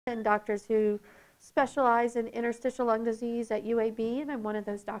and doctors who specialize in interstitial lung disease at UAB, and I'm one of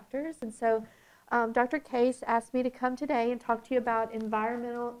those doctors. And so Dr. Case asked me to come today and talk to you about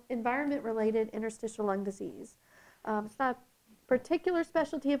environment-related interstitial lung disease. It's not a particular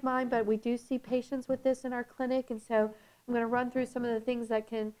specialty of mine, but we do see patients with this in our clinic, and so I'm going to run through some of the things that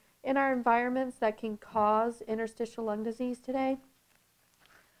can, in our environments, that can cause interstitial lung disease today.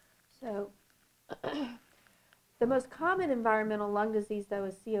 So the most common environmental lung disease, though,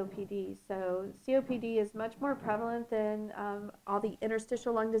 is COPD. So COPD is much more prevalent than all the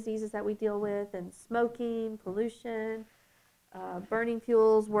interstitial lung diseases that we deal with, and smoking, pollution, burning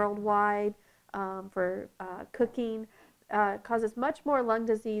fuels worldwide for cooking causes much more lung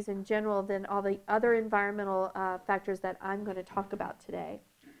disease in general than all the other environmental factors that I'm going to talk about today.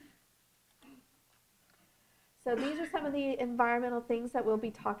 So these are some of the environmental things that we'll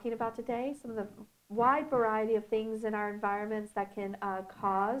be talking about today, some of the wide variety of things in our environments that can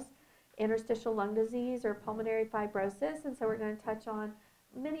cause interstitial lung disease or pulmonary fibrosis. And so we're going to touch on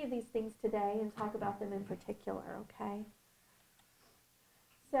many of these things today and talk about them in particular, okay?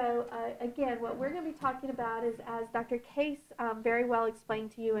 So again, what we're going to be talking about is, as Dr. Case very well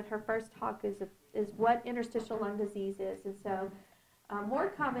explained to you in her first talk, is what interstitial lung disease is. And so more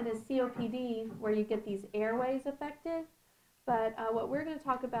common is COPD, where you get these airways affected. But what we're going to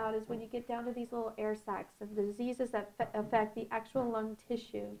talk about is when you get down to these little air sacs and the diseases that affect the actual lung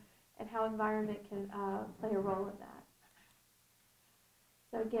tissue and how environment can play a role in that.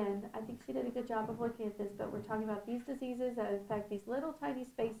 So again, I think she did a good job of looking at this, but we're talking about these diseases that affect these little tiny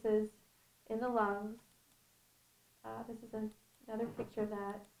spaces in the lungs. This is another picture of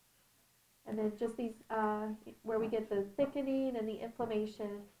that. And then just these, where we get the thickening and the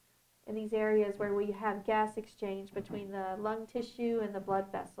inflammation in these areas where we have gas exchange between the lung tissue and the blood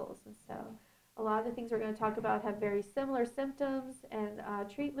vessels. And so a lot of the things we're going to talk about have very similar symptoms and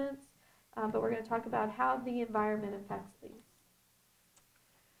treatments, but we're going to talk about how the environment affects these.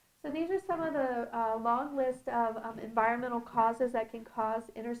 So these are some of the long list of environmental causes that can cause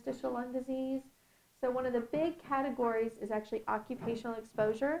interstitial lung disease. So one of the big categories is actually occupational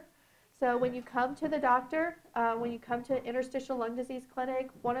exposure. So when you come to the doctor, when you come to an interstitial lung disease clinic,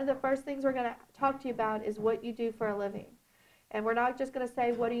 one of the first things we're going to talk to you about is what you do for a living. And we're not just going to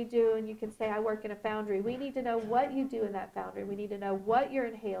say, what do you do? And you can say, I work in a foundry. We need to know what you do in that foundry. We need to know what you're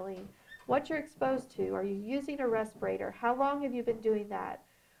inhaling, what you're exposed to. Are you using a respirator? How long have you been doing that?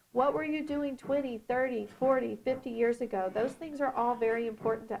 What were you doing 20, 30, 40, 50 years ago? Those things are all very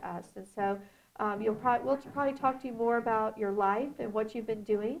important to us. And so we'll probably talk to you more about your life and what you've been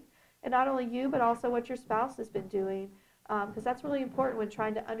doing. And not only you, but also what your spouse has been doing, because that's really important when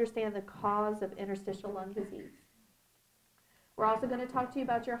trying to understand the cause of interstitial lung disease. We're also going to talk to you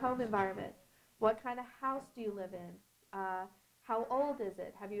about your home environment. What kind of house do you live in? How old is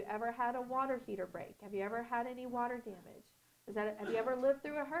it? Have you ever had a water heater break? Have you ever had any water damage? Have you ever lived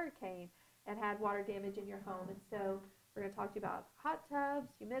through a hurricane and had water damage in your home? And so we're going to talk to you about hot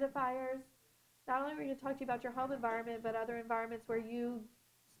tubs, humidifiers. Not only are we going to talk to you about your home environment, but other environments where you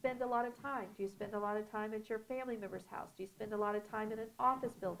spend a lot of time. Do you spend a lot of time at your family member's house? Do you spend a lot of time in an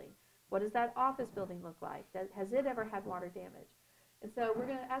office building? What does that office building look like? Has it ever had water damage? And so we're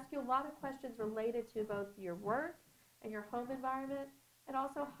going to ask you a lot of questions related to both your work and your home environment, and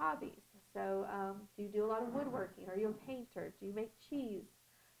also hobbies. So do you do a lot of woodworking? Are you a painter? Do you make cheese?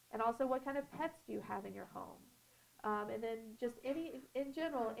 And also, what kind of pets do you have in your home? And then just in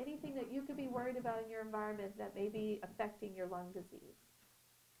general, anything that you could be worried about in your environment that may be affecting your lung disease.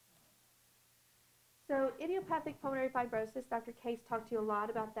 So idiopathic pulmonary fibrosis, Dr. Case talked to you a lot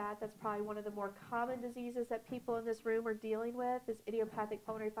about that. That's probably one of the more common diseases that people in this room are dealing with, is idiopathic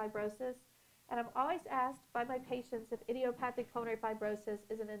pulmonary fibrosis. And I'm always asked by my patients if idiopathic pulmonary fibrosis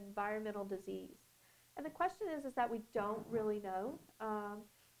is an environmental disease. And the question is that we don't really know.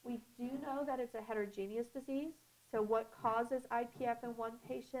 We do know that it's a heterogeneous disease. So what causes IPF in one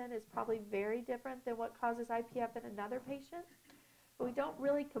patient is probably very different than what causes IPF in another patient. But we don't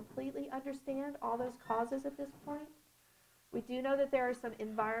really completely understand all those causes at this point. We do know that there are some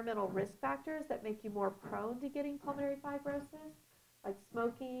environmental risk factors that make you more prone to getting pulmonary fibrosis, like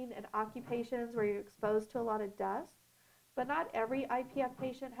smoking and occupations where you're exposed to a lot of dust. But not every IPF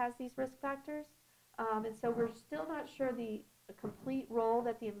patient has these risk factors. And so we're still not sure the complete role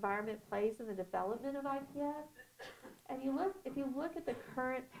that the environment plays in the development of IPF. And if you look at the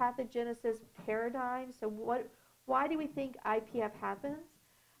current pathogenesis paradigm, so why do we think IPF happens?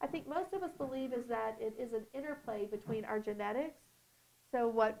 I think most of us believe is that it is an interplay between our genetics, so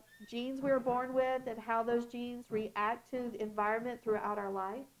what genes we were born with and how those genes react to the environment throughout our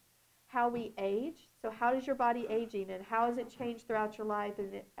life, how we age, So how is your body aging, and how has it changed throughout your life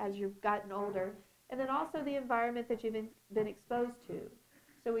as you've gotten older? And then also the environment that you've been exposed to.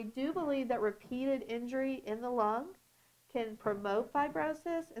 So we do believe that repeated injury in the lung can promote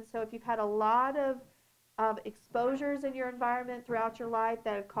fibrosis. And so if you've had a lot of exposures in your environment throughout your life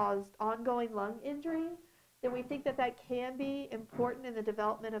that have caused ongoing lung injury, then we think that that can be important in the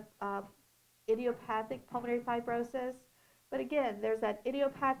development of idiopathic pulmonary fibrosis. But again, there's that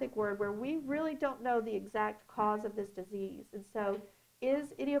idiopathic word where we really don't know the exact cause of this disease. And so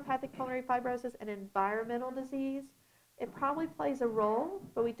is idiopathic pulmonary fibrosis an environmental disease? It probably plays a role,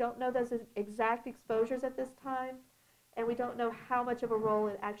 but we don't know those exact exposures at this time, and we don't know how much of a role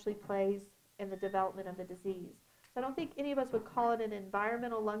it actually plays in the development of the disease. So I don't think any of us would call it an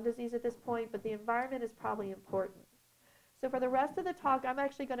environmental lung disease at this point, but the environment is probably important. So for the rest of the talk, I'm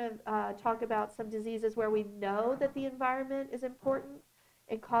actually going to talk about some diseases where we know that the environment is important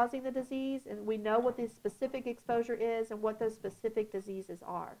in causing the disease, and we know what the specific exposure is and what those specific diseases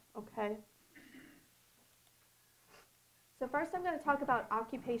are, okay? So first I'm going to talk about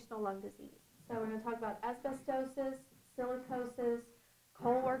occupational lung disease. So we're going to talk about asbestosis, silicosis,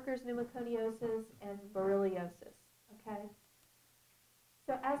 coal workers' pneumoconiosis, and borreliosis, okay?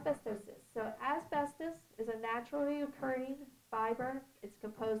 So asbestosis. So asbestos is a naturally occurring fiber. It's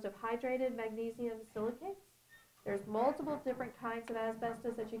composed of hydrated magnesium silicates. There's multiple different kinds of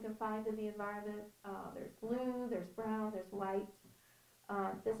asbestos that you can find in the environment. There's blue, there's brown, there's white.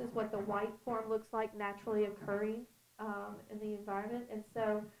 This is what the white form looks like naturally occurring in the environment.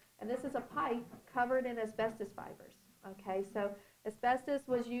 And this is a pipe covered in asbestos fibers. Okay, so asbestos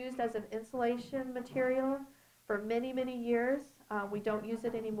was used as an insulation material for many, many years. We don't use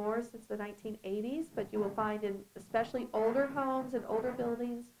it anymore since the 1980s, but you will find in especially older homes and older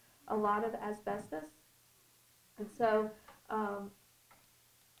buildings a lot of asbestos. And so,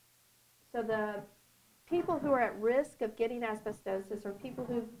 so the people who are at risk of getting asbestosis are people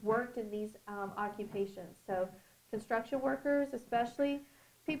who've worked in these occupations. So construction workers, especially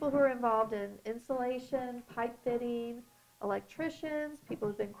people who are involved in insulation, pipe fitting, electricians, people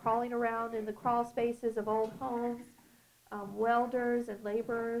who've been crawling around in the crawl spaces of old homes, welders and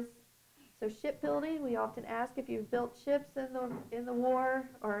laborers. So shipbuilding, we often ask if you've built ships in the war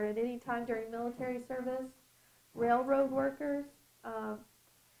or at any time during military service. Railroad workers,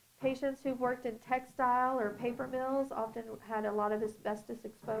 patients who've worked in textile or paper mills often had a lot of asbestos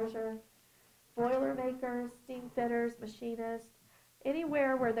exposure. Boiler makers, steam fitters, machinists,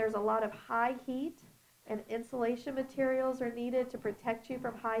 anywhere where there's a lot of high heat and insulation materials are needed to protect you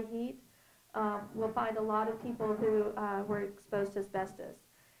from high heat, we'll find a lot of people who were exposed to asbestos.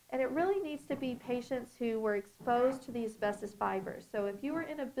 And it really needs to be patients who were exposed to the asbestos fibers. So if you were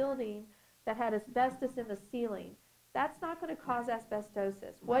in a building that had asbestos in the ceiling, that's not going to cause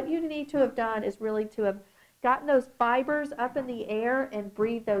asbestosis. What you need to have done is really to have gotten those fibers up in the air and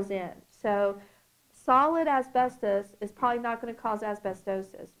breathe those in. So solid asbestos is probably not going to cause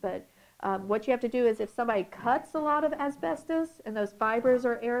asbestosis, but what you have to do is if somebody cuts a lot of asbestos and those fibers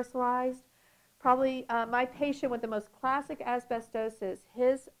are aerosolized, probably my patient with the most classic asbestosis,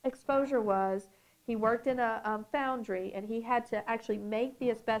 his exposure was he worked in a foundry and he had to actually make the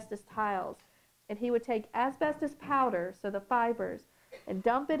asbestos tiles. And he would take asbestos powder, so the fibers, and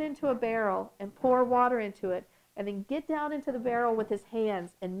dump it into a barrel and pour water into it and then get down into the barrel with his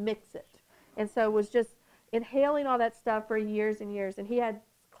hands and mix it. And so it was just inhaling all that stuff for years and years. And he had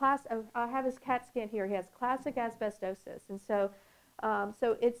I have his CAT scan here. He has classic asbestosis. And so,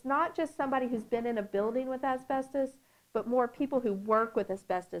 so it's not just somebody who's been in a building with asbestos, but more people who work with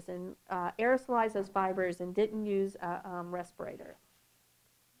asbestos and aerosolize those fibers and didn't use a respirator.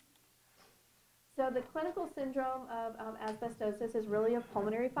 So the clinical syndrome of asbestosis is really a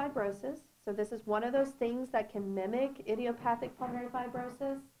pulmonary fibrosis. So this is one of those things that can mimic idiopathic pulmonary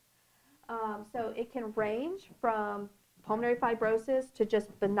fibrosis. So it can range from pulmonary fibrosis to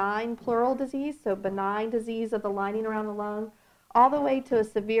just benign pleural disease, so benign disease of the lining around the lung, all the way to a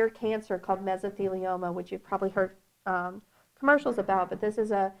severe cancer called mesothelioma, which you've probably heard commercials about, but this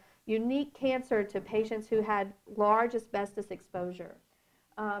is a unique cancer to patients who had large asbestos exposure.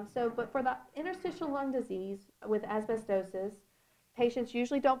 But for the interstitial lung disease with asbestosis, patients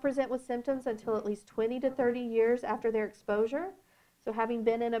usually don't present with symptoms until at least 20 to 30 years after their exposure. So having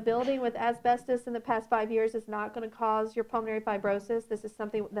been in a building with asbestos in the past 5 years is not going to cause your pulmonary fibrosis. This is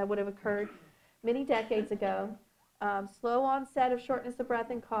something that would have occurred many decades ago. Slow onset of shortness of breath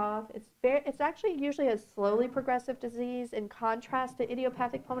and cough. It's actually usually a slowly progressive disease in contrast to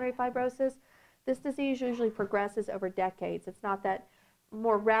idiopathic pulmonary fibrosis. This disease usually progresses over decades. It's not that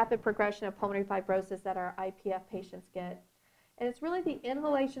more rapid progression of pulmonary fibrosis that our IPF patients get. And it's really the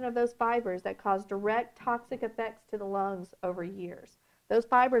inhalation of those fibers that cause direct toxic effects to the lungs over years. Those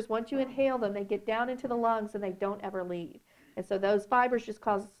fibers, once you inhale them, they get down into the lungs and they don't ever leave. And so those fibers just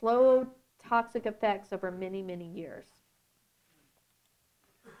cause slow toxic effects over many, many years.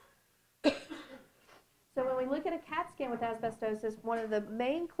 So when we look at a CAT scan with asbestosis, one of the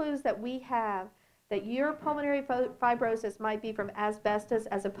main clues that we have that your pulmonary fibrosis might be from asbestos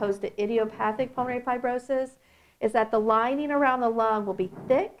as opposed to idiopathic pulmonary fibrosis is that the lining around the lung will be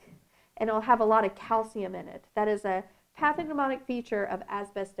thick and it will have a lot of calcium in it. That is a pathognomonic feature of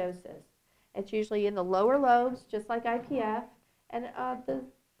asbestosis. It's usually in the lower lobes, just like IPF, and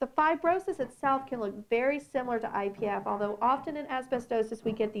the fibrosis itself can look very similar to IPF, although often in asbestosis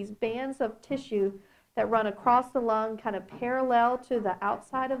we get these bands of tissue that run across the lung kind of parallel to the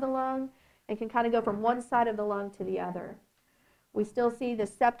outside of the lung and can kind of go from one side of the lung to the other. We still see the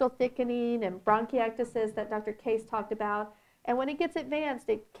septal thickening and bronchiectasis that Dr. Case talked about, and when it gets advanced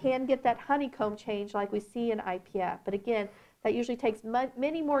it can get that honeycomb change like we see in IPF, but again that usually takes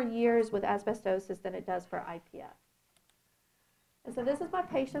many more years with asbestosis than it does for IPF. And so this is my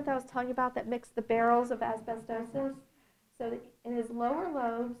patient that I was telling you about that mixed the barrels of asbestosis. So in his lower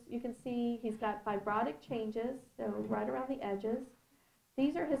lobes, you can see he's got fibrotic changes, so right around the edges.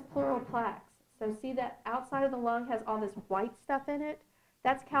 These are his pleural plaques. So see that outside of the lung has all this white stuff in it?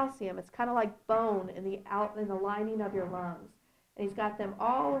 That's calcium. It's kind of like bone in the lining of your lungs. And he's got them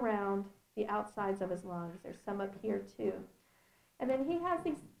all around the outsides of his lungs. There's some up here too. And then he has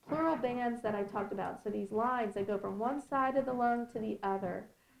these pleural bands that I talked about. So these lines that go from one side of the lung to the other.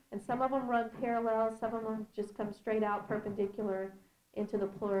 And some of them run parallel, some of them just come straight out perpendicular into the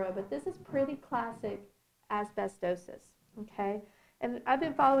pleura. But this is pretty classic asbestosis, okay? And I've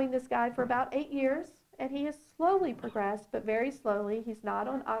been following this guy for about 8 years, and he has slowly progressed, but very slowly. He's not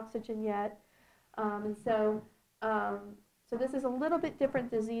on oxygen yet. So this is a little bit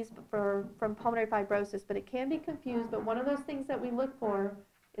different disease from pulmonary fibrosis, but it can be confused. But one of those things that we look for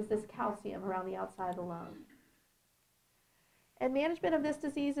is this calcium around the outside of the lung. And management of this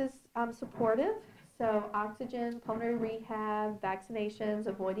disease is supportive, so oxygen, pulmonary rehab, vaccinations,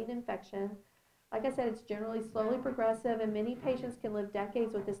 avoiding infection. Like I said, it's generally slowly progressive, and many patients can live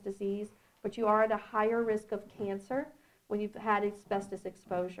decades with this disease, but you are at a higher risk of cancer when you've had asbestos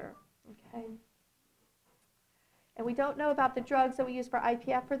exposure. Okay. And we don't know about the drugs that we use for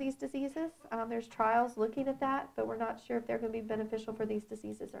IPF for these diseases. There's trials looking at that, but we're not sure if they're going to be beneficial for these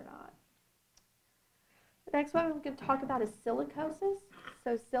diseases or not. The next one we're going to talk about is silicosis.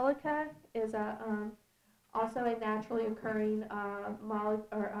 So silica is also a naturally occurring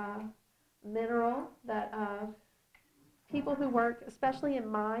mineral that people who work, especially in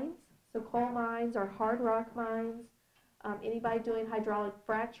mines, so coal mines or hard rock mines, anybody doing hydraulic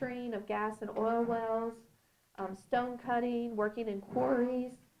fracturing of gas and oil wells, stone cutting, working in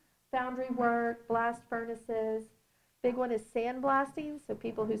quarries, foundry work, blast furnaces. Big one is sandblasting, so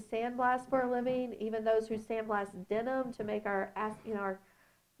people who sandblast for a living, even those who sandblast denim to make our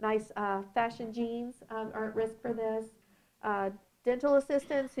nice fashion jeans are at risk for this. Dental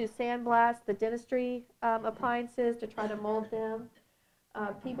assistants who sandblast the dentistry appliances to try to mold them.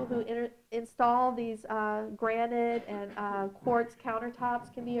 People who install these granite and quartz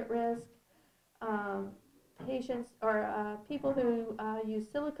countertops can be at risk. Patients or people who use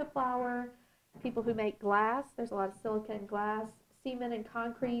silica flour, people who make glass, there's a lot of silica in glass, cement and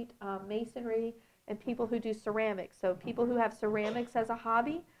concrete, masonry, and people who do ceramics. So people who have ceramics as a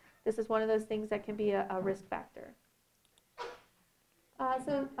hobby, this is one of those things that can be a risk factor.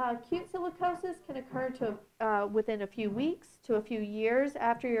 Acute silicosis can occur to within a few weeks to a few years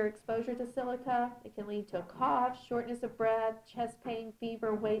after your exposure to silica. It can lead to a cough, shortness of breath, chest pain,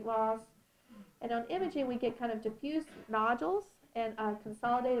 fever, weight loss. And on imaging, we get kind of diffuse nodules and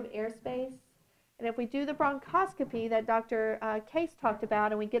consolidative airspace. And if we do the bronchoscopy that Dr. Case talked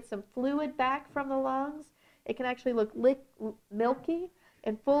about and we get some fluid back from the lungs, it can actually look milky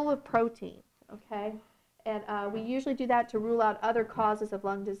and full of protein, okay? And we usually do that to rule out other causes of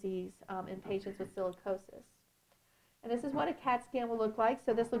lung disease in patients with silicosis. And this is what a CAT scan will look like.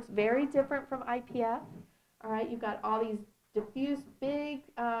 So this looks very different from IPF. All right, you've got all these diffuse big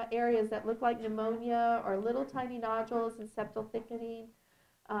areas that look like pneumonia or little tiny nodules and septal thickening.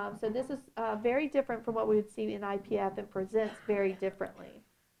 So this is very different from what we would see in IPF and presents very differently.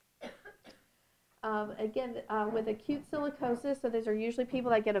 Again, with acute silicosis, so these are usually people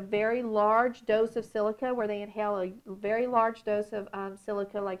that get a very large dose of silica where they inhale a very large dose of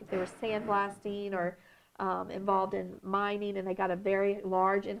silica, like if they were sandblasting or involved in mining and they got a very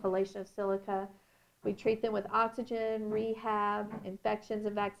large inhalation of silica. We treat them with oxygen, rehab, infections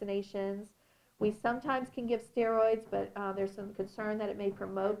and vaccinations. We sometimes can give steroids, but there's some concern that it may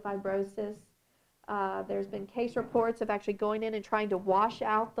promote fibrosis. There's been case reports of actually going in and trying to wash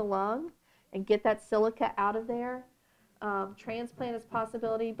out the lung and get that silica out of there. Transplant is a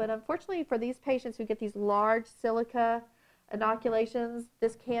possibility, but unfortunately for these patients who get these large silica inoculations,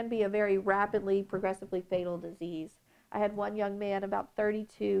 this can be a very rapidly, progressively fatal disease. I had one young man, about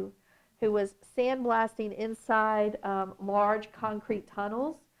 32, who was sandblasting inside large concrete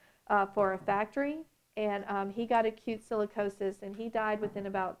tunnels for a factory, and he got acute silicosis, and he died within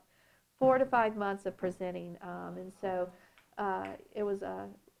about 4 to 5 months of presenting, and so it was a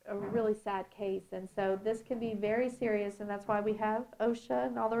really sad case, and so this can be very serious, and that's why we have OSHA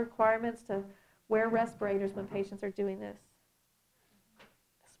and all the requirements to wear respirators when patients are doing this.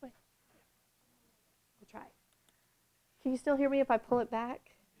 This way. We'll try. Can you still hear me if I pull it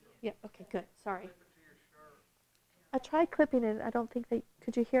back? Yeah, okay, good. Sorry. I tried clipping it. I don't think they,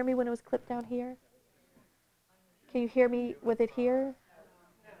 could you hear me when it was clipped down here? Can you hear me with it here?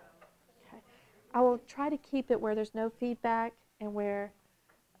 Okay. I will try to keep it where there's no feedback and where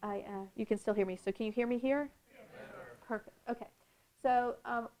you can still hear me. So can you hear me here? Perfect. Okay. So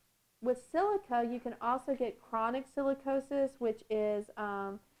with silica, you can also get chronic silicosis, which is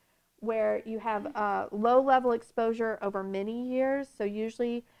where you have low-level exposure over many years. So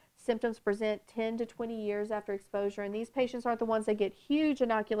usually symptoms present 10 to 20 years after exposure. And these patients aren't the ones that get huge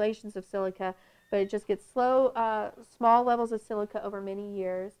inoculations of silica, but it just gets slow, small levels of silica over many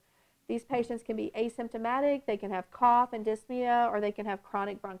years. These patients can be asymptomatic, they can have cough and dyspnea, or they can have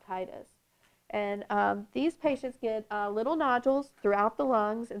chronic bronchitis. And these patients get little nodules throughout the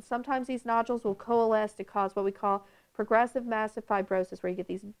lungs, and sometimes these nodules will coalesce to cause what we call progressive massive fibrosis, where you get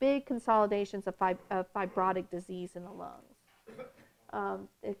these big consolidations of fibrotic disease in the lungs.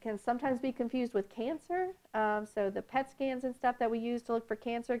 It can sometimes be confused with cancer, so the PET scans and stuff that we use to look for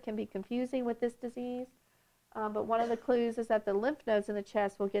cancer can be confusing with this disease. But one of the clues is that the lymph nodes in the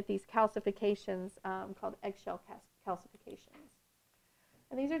chest will get these calcifications called eggshell calcifications.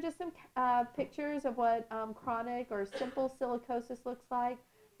 And these are just some pictures of what chronic or simple silicosis looks like,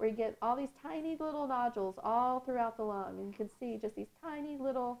 where you get all these tiny little nodules all throughout the lung. And you can see just these tiny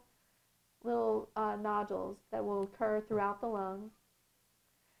little nodules that will occur throughout the lung.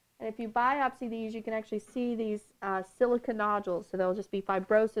 And if you biopsy these, you can actually see these silica nodules. So they'll just be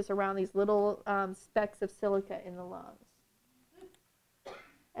fibrosis around these little specks of silica in the lungs.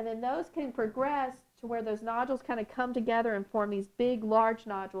 And then those can progress to where those nodules kind of come together and form these big, large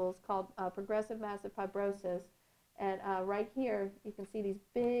nodules called progressive massive fibrosis. And right here, you can see these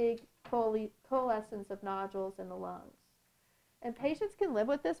big coalescence of nodules in the lungs. And patients can live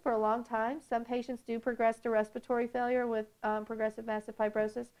with this for a long time. Some patients do progress to respiratory failure with progressive massive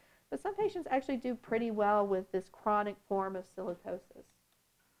fibrosis, but some patients actually do pretty well with this chronic form of silicosis.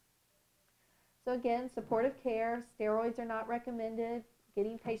 So again, supportive care, steroids are not recommended,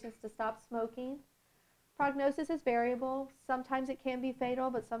 getting patients to stop smoking. Prognosis is variable. Sometimes it can be fatal,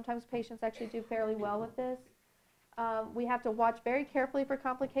 but sometimes patients actually do fairly well with this. We have to watch very carefully for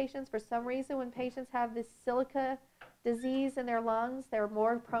complications. For some reason, when patients have this silica disease in their lungs, they're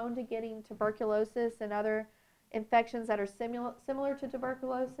more prone to getting tuberculosis and other infections that are similar to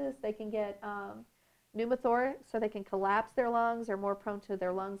tuberculosis. They can get pneumothorax, so they can collapse their lungs. They're more prone to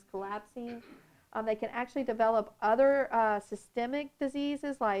their lungs collapsing. They can actually develop other systemic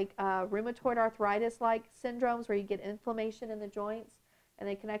diseases like rheumatoid arthritis-like syndromes, where you get inflammation in the joints, and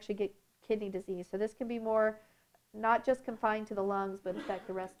they can actually get kidney disease. So this can be more not just confined to the lungs, but affect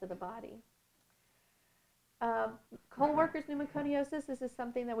the rest of the body. Co-workers pneumoconiosis, this is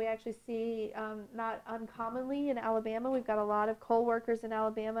something that we actually see not uncommonly in Alabama. We've got a lot of co-workers in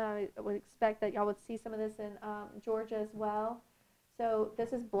Alabama. I would expect that y'all would see some of this in Georgia as well. So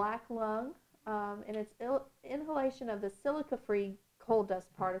this is black lung, and it's inhalation of the silica-free coal dust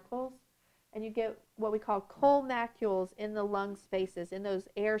particles, and you get what we call coal macules in the lung spaces, in those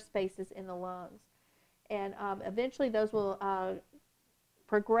air spaces in the lungs. And eventually those will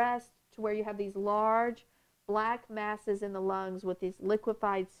progress to where you have these large black masses in the lungs with these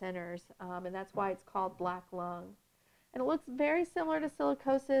liquefied centers, and that's why it's called black lung. And it looks very similar to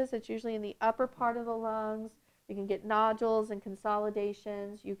silicosis. It's usually in the upper part of the lungs. You can get nodules and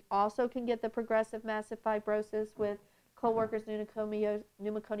consolidations. You also can get the progressive massive fibrosis with co-workers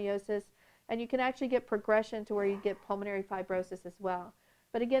pneumoconiosis, and you can actually get progression to where you get pulmonary fibrosis as well.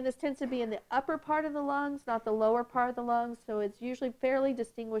 But again, this tends to be in the upper part of the lungs, not the lower part of the lungs, so it's usually fairly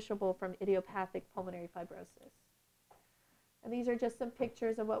distinguishable from idiopathic pulmonary fibrosis. And these are just some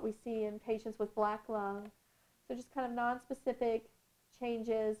pictures of what we see in patients with black lung. So just kind of nonspecific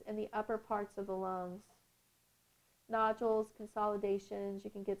changes in the upper parts of the lungs. Nodules, consolidations, you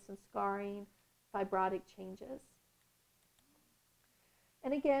can get some scarring, fibrotic changes.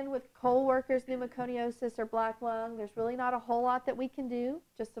 And again, with coal workers' pneumoconiosis or black lung, there's really not a whole lot that we can do,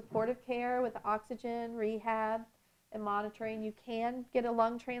 just supportive care with oxygen, rehab, and monitoring. You can get a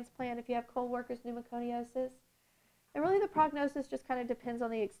lung transplant if you have coal workers' pneumoconiosis. And really the prognosis just kind of depends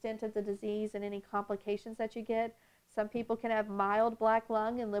on the extent of the disease and any complications that you get. Some people can have mild black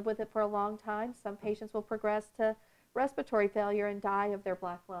lung and live with it for a long time. Some patients will progress to respiratory failure and die of their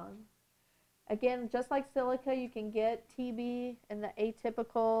black lung. Again, just like silica, you can get TB and the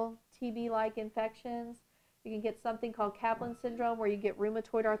atypical TB-like infections. You can get something called Kaplan syndrome where you get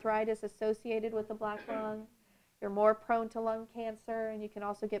rheumatoid arthritis associated with the black lung. You're more prone to lung cancer, and you can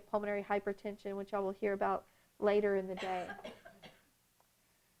also get pulmonary hypertension, which I will hear about later in the day.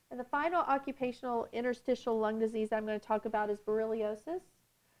 And the final occupational interstitial lung disease I'm going to talk about is borreliosis.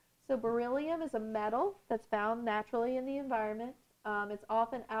 So beryllium is a metal that's found naturally in the environment. It's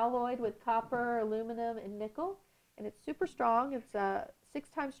often alloyed with copper, aluminum, and nickel, and it's super strong. It's 6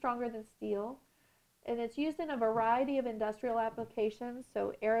 times stronger than steel, and it's used in a variety of industrial applications,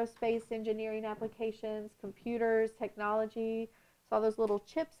 so aerospace engineering applications, computers, technology, so all those little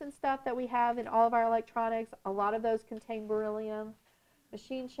chips and stuff that we have in all of our electronics, a lot of those contain beryllium.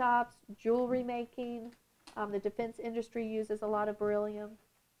 Machine shops, jewelry making, the defense industry uses a lot of beryllium.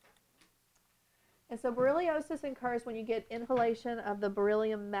 And so borreliosis occurs when you get inhalation of the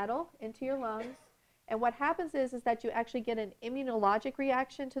beryllium metal into your lungs. And what happens is that you actually get an immunologic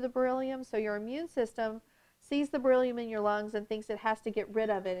reaction to the beryllium. So your immune system sees the beryllium in your lungs and thinks it has to get rid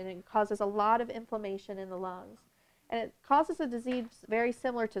of it, and it causes a lot of inflammation in the lungs. And it causes a disease very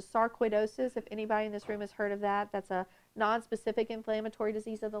similar to sarcoidosis, if anybody in this room has heard of that. That's a nonspecific inflammatory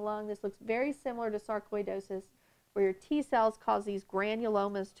disease of the lung. This looks very similar to sarcoidosis, where your T cells cause these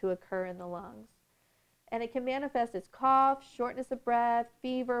granulomas to occur in the lungs. And it can manifest as cough, shortness of breath,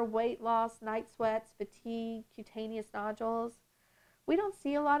 fever, weight loss, night sweats, fatigue, cutaneous nodules. We don't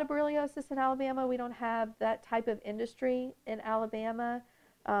see a lot of borreliosis in Alabama. We don't have that type of industry in Alabama.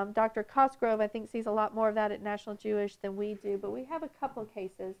 Dr. Cosgrove, I think, sees a lot more of that at National Jewish than we do, but we have a couple of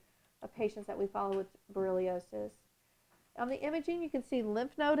cases of patients that we follow with borreliosis. On the imaging, you can see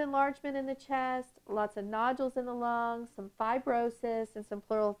lymph node enlargement in the chest, lots of nodules in the lungs, some fibrosis, and some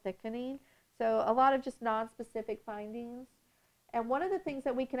pleural thickening. So a lot of just non-specific findings. And one of the things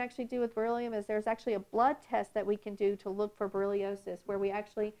that we can actually do with beryllium is there's actually a blood test that we can do to look for borreliosis, where we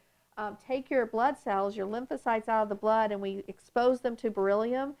actually take your blood cells, your lymphocytes out of the blood, and we expose them to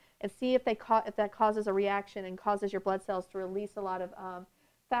beryllium and see if that causes a reaction and causes your blood cells to release a lot of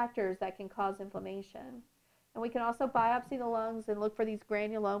factors that can cause inflammation. And we can also biopsy the lungs and look for these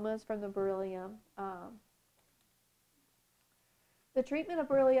granulomas from the beryllium. The treatment of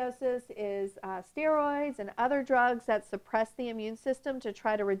borreliosis is steroids and other drugs that suppress the immune system to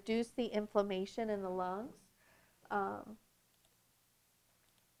try to reduce the inflammation in the lungs. And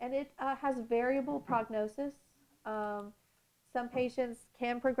it has variable prognosis. Some patients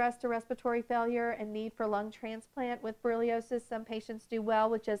can progress to respiratory failure and need for lung transplant with borreliosis. Some patients do well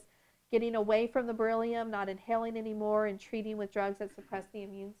with just getting away from the beryllium, not inhaling anymore, and treating with drugs that suppress the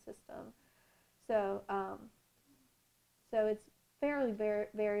immune system. So it's fairly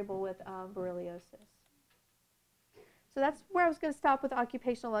variable with borreliosis. So that's where I was going to stop with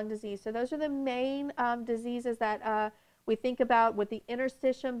occupational lung disease. So those are the main diseases that we think about, with the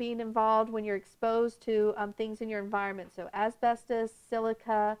interstitium being involved when you're exposed to things in your environment. So asbestos,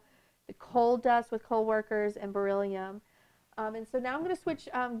 silica, the coal dust with coal workers, and beryllium. And so now I'm going to switch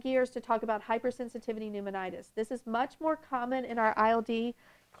gears to talk about hypersensitivity pneumonitis. This is much more common in our ILD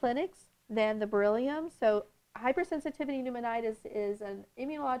clinics than the beryllium. So hypersensitivity pneumonitis is an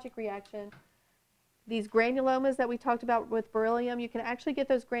immunologic reaction. These granulomas that we talked about with beryllium, you can actually get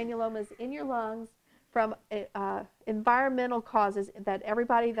those granulomas in your lungs from environmental causes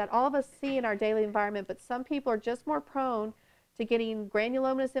that all of us see in our daily environment, but some people are just more prone to getting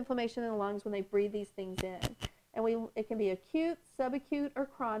granulomatous inflammation in the lungs when they breathe these things in. And it can be acute, subacute, or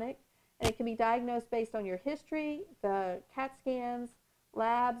chronic, and it can be diagnosed based on your history, the CAT scans,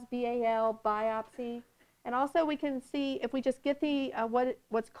 labs, BAL, biopsy. And also we can see if we just get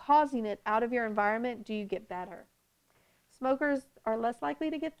what's causing it out of your environment, do you get better? Smokers are less likely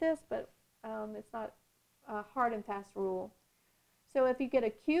to get this, but it's not a hard and fast rule. So if you get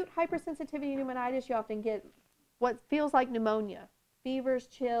acute hypersensitivity pneumonitis, you often get what feels like pneumonia, fevers,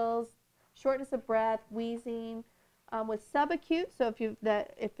 chills, shortness of breath, wheezing. With subacute, so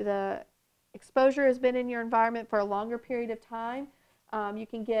if the exposure has been in your environment for a longer period of time, you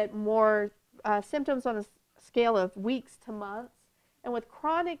can get more symptoms on a scale of weeks to months. And with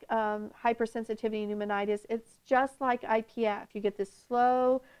chronic hypersensitivity pneumonitis, it's just like IPF. You get this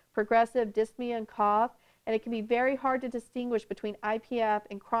slow, progressive dyspnea and cough, and it can be very hard to distinguish between IPF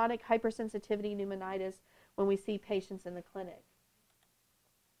and chronic hypersensitivity pneumonitis when we see patients in the clinic.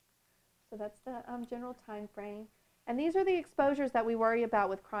 So that's the general time frame. And these are the exposures that we worry about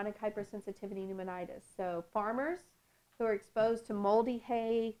with chronic hypersensitivity pneumonitis. So farmers who are exposed to moldy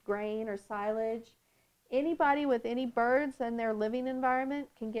hay, grain, or silage, anybody with any birds in their living environment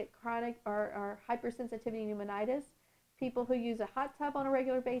can get chronic or hypersensitivity pneumonitis. People who use a hot tub on a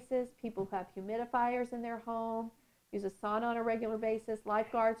regular basis, people who have humidifiers in their home, use a sauna on a regular basis,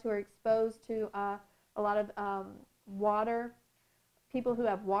 lifeguards who are exposed to a lot of water. People who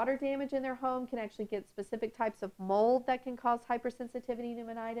have water damage in their home can actually get specific types of mold that can cause hypersensitivity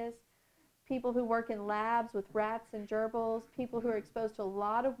pneumonitis. People who work in labs with rats and gerbils, people who are exposed to a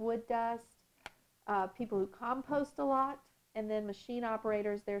lot of wood dust, people who compost a lot, and then machine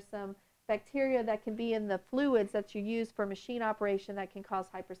operators. There's some bacteria that can be in the fluids that you use for machine operation that can cause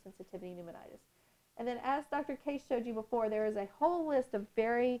hypersensitivity pneumonitis. And then as Dr. Case showed you before, there is a whole list of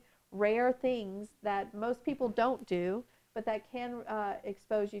very rare things that most people don't do, but that can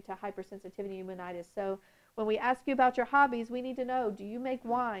expose you to hypersensitivity pneumonitis. So when we ask you about your hobbies, we need to know, do you make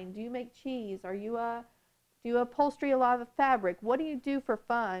wine? Do you make cheese? Do you upholstery a lot of fabric? What do you do for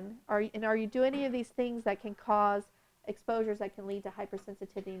fun? Are you doing any of these things that can cause exposures that can lead to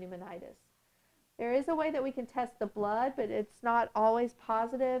hypersensitivity pneumonitis? There is a way that we can test the blood, but it's not always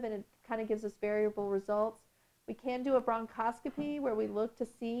positive, and it kind of gives us variable results. We can do a bronchoscopy where we look to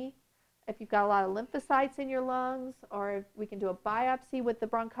see if you've got a lot of lymphocytes in your lungs, or if we can do a biopsy with the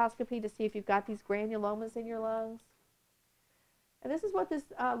bronchoscopy to see if you've got these granulomas in your lungs. And this is what this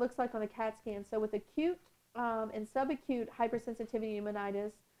looks like on a CAT scan. So with acute and subacute hypersensitivity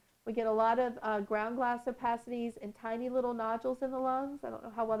pneumonitis, we get a lot of ground glass opacities and tiny little nodules in the lungs. I don't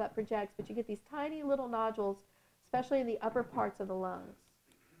know how well that projects, but you get these tiny little nodules, especially in the upper parts of the lungs.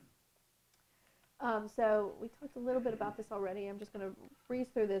 So we talked a little bit about this already. I'm just going to breeze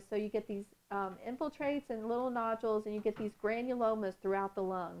through this. So you get these infiltrates and little nodules, and you get these granulomas throughout the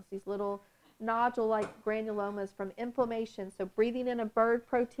lungs, these little nodule-like granulomas from inflammation. So breathing in a bird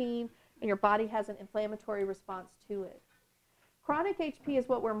protein, and your body has an inflammatory response to it. Chronic HP is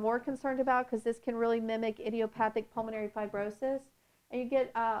what we're more concerned about because this can really mimic idiopathic pulmonary fibrosis. And you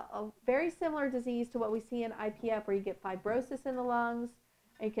get a very similar disease to what we see in IPF, where you get fibrosis in the lungs,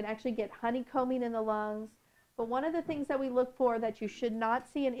 and you can actually get honeycombing in the lungs. But one of the things that we look for that you should not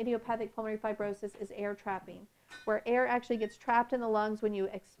see in idiopathic pulmonary fibrosis is air trapping, where air actually gets trapped in the lungs when you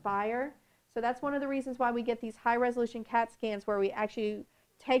expire. So that's one of the reasons why we get these high-resolution CAT scans where we actually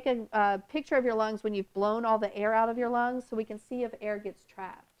take a picture of your lungs when you've blown all the air out of your lungs so we can see if air gets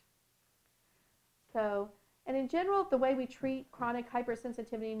trapped. So, and in general, the way we treat chronic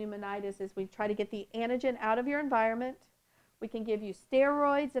hypersensitivity pneumonitis is we try to get the antigen out of your environment. We can give you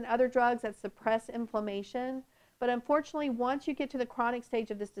steroids and other drugs that suppress inflammation. But unfortunately, once you get to the chronic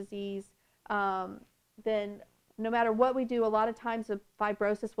stage of this disease, then no matter what we do, a lot of times the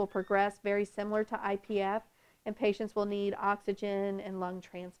fibrosis will progress very similar to IPF, and patients will need oxygen and lung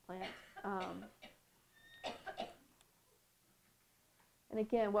transplant. And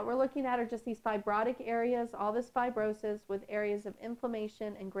again, what we're looking at are just these fibrotic areas, all this fibrosis with areas of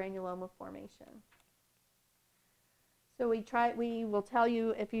inflammation and granuloma formation. So we will tell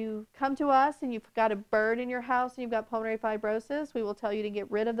you, if you come to us and you've got a bird in your house and you've got pulmonary fibrosis, we will tell you to get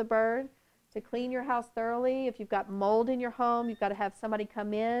rid of the bird, to clean your house thoroughly. If you've got mold in your home, you've got to have somebody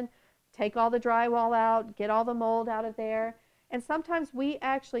come in, take all the drywall out, get all the mold out of there. And sometimes we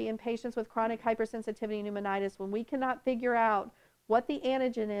actually, in patients with chronic hypersensitivity pneumonitis, when we cannot figure out what the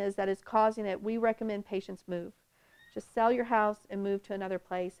antigen is that is causing it, we recommend patients move. Just sell your house and move to another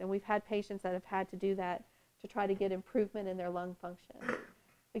place. And we've had patients that have had to do that to try to get improvement in their lung function.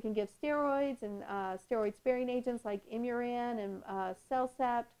 We can give steroids and steroid-sparing agents like Imuran and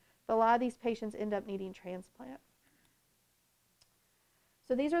Cellcept, but a lot of these patients end up needing transplant.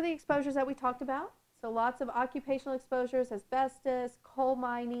 So these are the exposures that we talked about. So lots of occupational exposures, asbestos, coal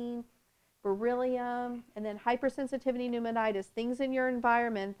mining, beryllium, and then hypersensitivity pneumonitis, things in your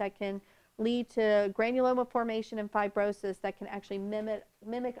environment that can lead to granuloma formation and fibrosis that can actually mimic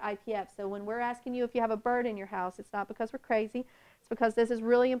IPF. So when we're asking you if you have a bird in your house, it's not because we're crazy. It's because this is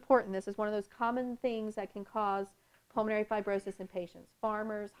really important. This is one of those common things that can cause pulmonary fibrosis in patients.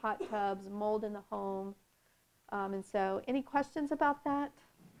 Farmers, hot tubs, mold in the home. And so any questions about that?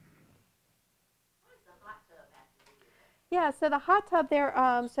 Yeah, so the hot tub there,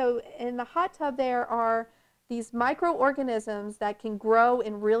 so in the hot tub there are these microorganisms that can grow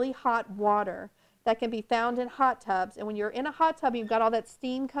in really hot water that can be found in hot tubs. And when you're in a hot tub, you've got all that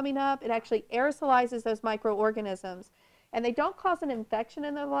steam coming up, it actually aerosolizes those microorganisms. And they don't cause an infection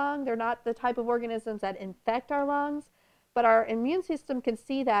in the lung. They're not the type of organisms that infect our lungs. But our immune system can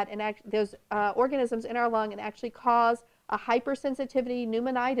see that and those organisms in our lung and actually cause a hypersensitivity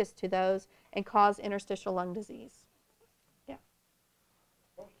pneumonitis to those and cause interstitial lung disease. Yeah.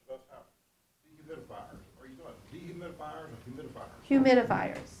 Most of us have dehumidifiers. Are you talking dehumidifiers or humidifiers?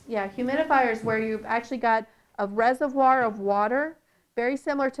 Humidifiers. Yeah, humidifiers where you've actually got a reservoir of water, very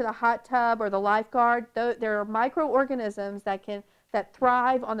similar to the hot tub or the lifeguard. There are microorganisms that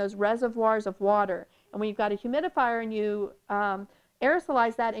thrive on those reservoirs of water. And when you've got a humidifier and you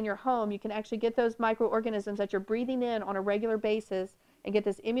aerosolize that in your home, you can actually get those microorganisms that you're breathing in on a regular basis and get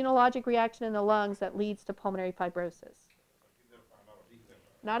this immunologic reaction in the lungs that leads to pulmonary fibrosis.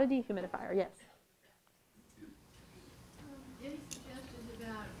 Not a dehumidifier, yes. Any suggestions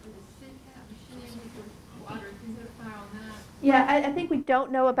about the CPAP machine with the water humidifier on that? Yeah, I think we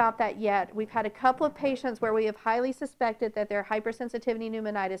don't know about that yet. We've had a couple of patients where we have highly suspected that their hypersensitivity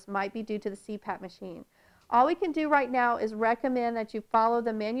pneumonitis might be due to the CPAP machine. All we can do right now is recommend that you follow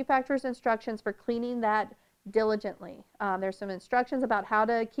the manufacturer's instructions for cleaning that diligently. There's some instructions about how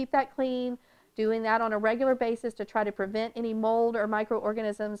to keep that clean, doing that on a regular basis to try to prevent any mold or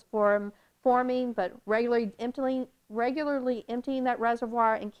microorganisms from forming, but regularly emptying that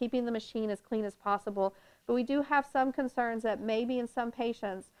reservoir and keeping the machine as clean as possible. But we do have some concerns that maybe in some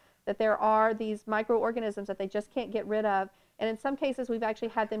patients that there are these microorganisms that they just can't get rid of. And in some cases, we've actually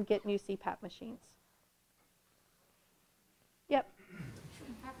had them get new CPAP machines. Yep.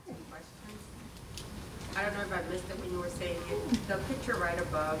 I have two questions. I don't know if I missed it when you were saying it. The picture right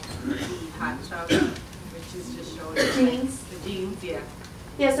above the hot tub, which is just showing Jeans. the jeans, yeah.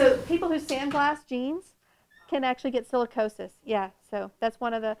 Yeah, so people who sandblast jeans can actually get silicosis. Yeah, so that's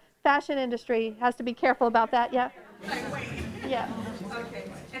one of the fashion industry has to be careful about that. Yeah. Like, wait. Yeah. Okay.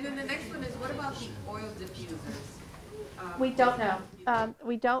 And then the next one is, what about the oil diffusers? We don't know.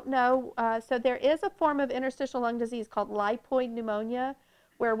 We don't know. So there is a form of interstitial lung disease called lipoid pneumonia,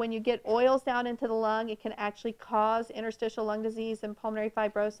 where when you get oils down into the lung, it can actually cause interstitial lung disease and pulmonary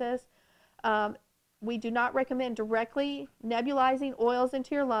fibrosis. We do not recommend directly nebulizing oils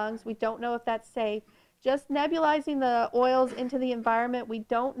into your lungs. We don't know if that's safe. Just nebulizing the oils into the environment, we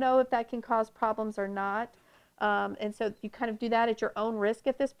don't know if that can cause problems or not. And so you kind of do that at your own risk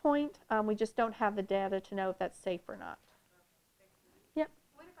at this point. We just don't have the data to know if that's safe or not. Yep.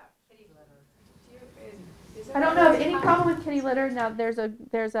 What about kitty litter? I don't know of any problem with kitty litter. Now there's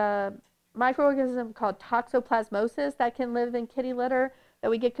a microorganism called toxoplasmosis that can live in kitty litter that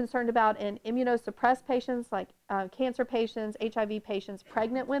we get concerned about in immunosuppressed patients like cancer patients, HIV patients,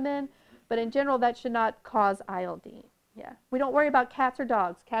 pregnant women. But in general, that should not cause ILD. Yeah. We don't worry about cats or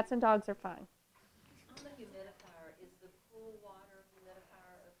dogs. Cats and dogs are fine. On the humidifier, is the cool water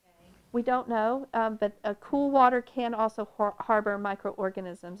humidifier okay? We don't know, but cool water can also harbor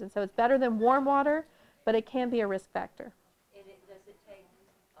microorganisms. And so it's better than warm water, but it can be a risk factor. And does it take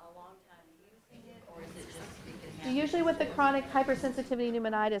a long time using it, or is it just it can Usually with the chronic hypersensitivity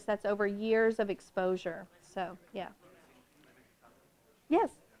pneumonitis, that's over years of exposure. So, yeah. Yes?